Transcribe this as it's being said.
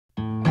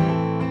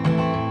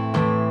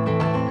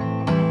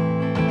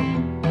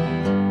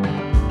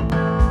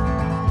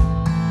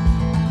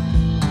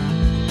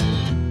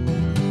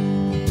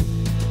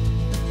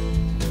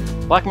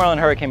Black Marlin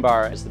Hurricane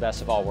Bar is the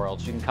best of all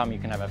worlds. You can come, you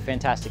can have a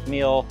fantastic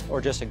meal,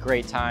 or just a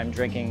great time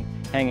drinking,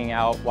 hanging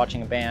out,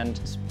 watching a band.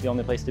 It's the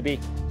only place to be.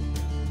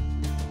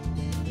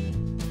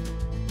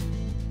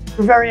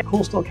 We're very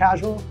coastal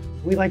casual.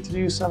 We like to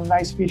do some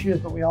nice features,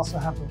 but we also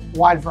have a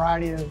wide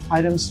variety of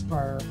items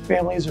for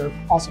families or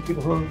also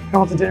people who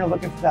come out to dinner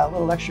looking for that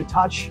little extra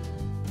touch.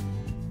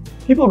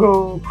 People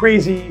go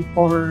crazy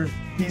over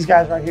these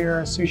guys right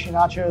here, sushi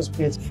nachos.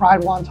 It's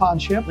fried wonton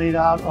chip laid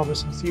out over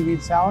some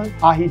seaweed salad,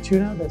 ahi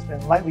tuna that's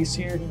been lightly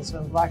seared in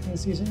some blackening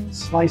seasoning,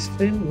 sliced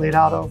thin, laid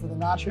out over the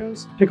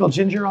nachos, pickled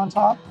ginger on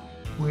top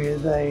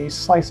with a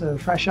slice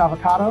of fresh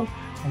avocado,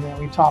 and then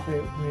we top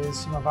it with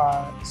some of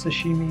our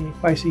sashimi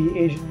spicy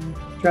Asian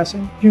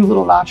dressing. A few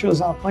little nachos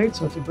on a plate,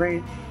 so it's a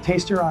great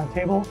taster on a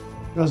table.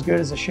 Goes good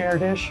as a share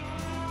dish.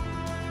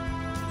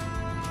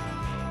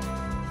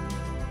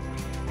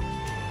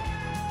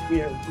 We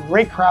have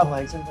great crab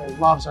legs. Everybody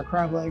loves our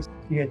crab legs.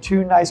 You get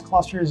 2 nice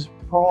clusters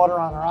per order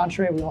on our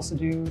entree. We also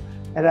do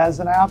it as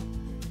an app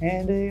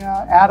and a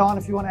add-on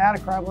if you want to add a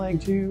crab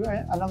leg to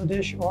another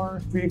dish,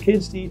 or for your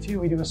kids to eat too.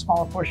 We do a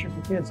smaller portion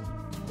for kids.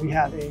 We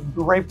have a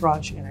great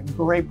brunch and a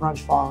great brunch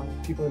following.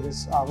 People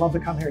just love to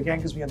come here again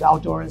because we have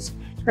outdoors.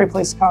 It's a great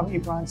place to come,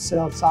 eat brunch, sit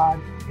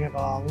outside. We have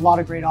a lot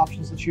of great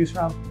options to choose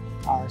from.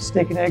 Our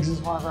steak and eggs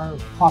is one of our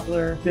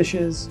popular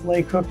dishes.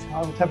 Lay cooked,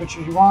 however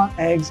temperatures you want.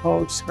 Eggs,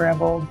 poached,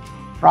 scrambled,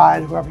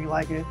 fried, however you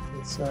like it.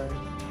 It's a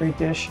great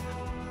dish.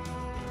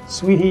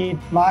 Sweet heat,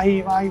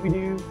 mahi we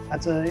do.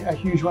 That's a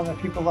huge one that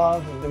people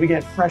love. And we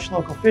get fresh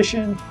local fish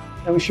in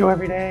that we show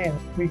every day.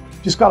 And we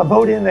just got a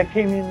boat in that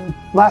came in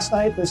last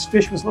night. This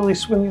fish was literally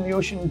swimming in the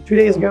ocean 2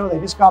 days ago. They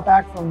just got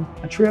back from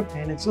a trip,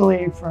 and it's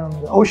literally from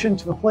the ocean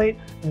to the plate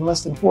in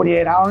less than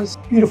 48 hours.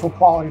 Beautiful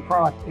quality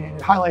product, and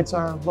it highlights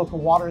our local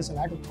waters and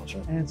agriculture.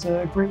 And it's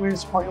a great way to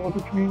support your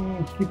local community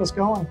and keep us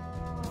going.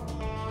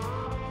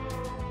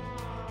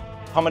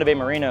 Palma Bay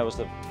Marina was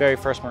the very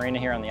first marina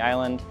here on the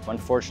island.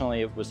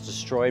 Unfortunately, it was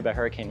destroyed by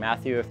Hurricane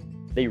Matthew. If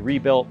they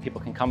rebuilt,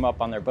 people can come up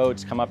on their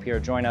boats, come up here,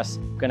 join us.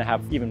 We're gonna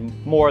have even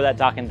more of that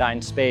dock and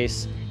dine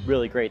space.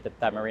 Really great that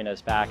that marina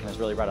is back and has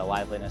really brought a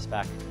liveliness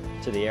back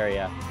to the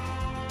area.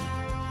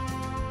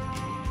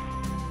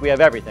 We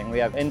have everything. We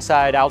have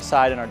inside,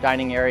 outside in our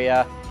dining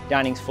area.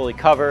 Dining's fully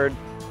covered.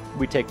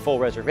 We take full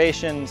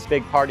reservations,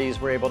 big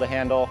parties we're able to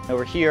handle.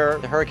 Over here,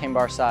 the Hurricane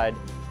Bar side,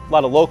 a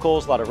lot of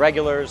locals, a lot of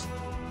regulars.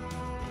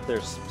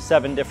 There's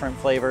 7 different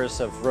flavors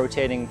of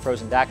rotating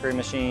frozen daiquiri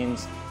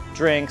machines,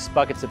 drinks,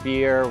 buckets of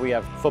beer. We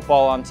have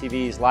football on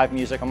TVs, live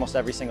music almost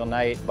every single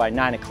night. By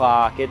 9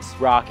 o'clock, it's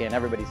rocking.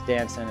 Everybody's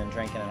dancing and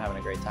drinking and having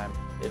a great time.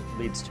 It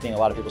leads to being a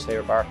lot of people's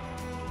favorite bar.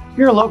 If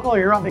you're local or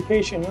you're on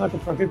vacation, you're looking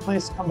for a good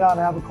place to come down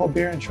and have a cold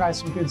beer and try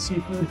some good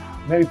seafood,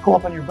 maybe pull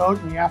up on your boat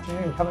in the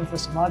afternoon and come in for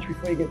some lunch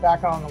before you get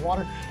back out on the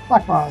water,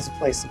 Black Marlin is the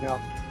place to go.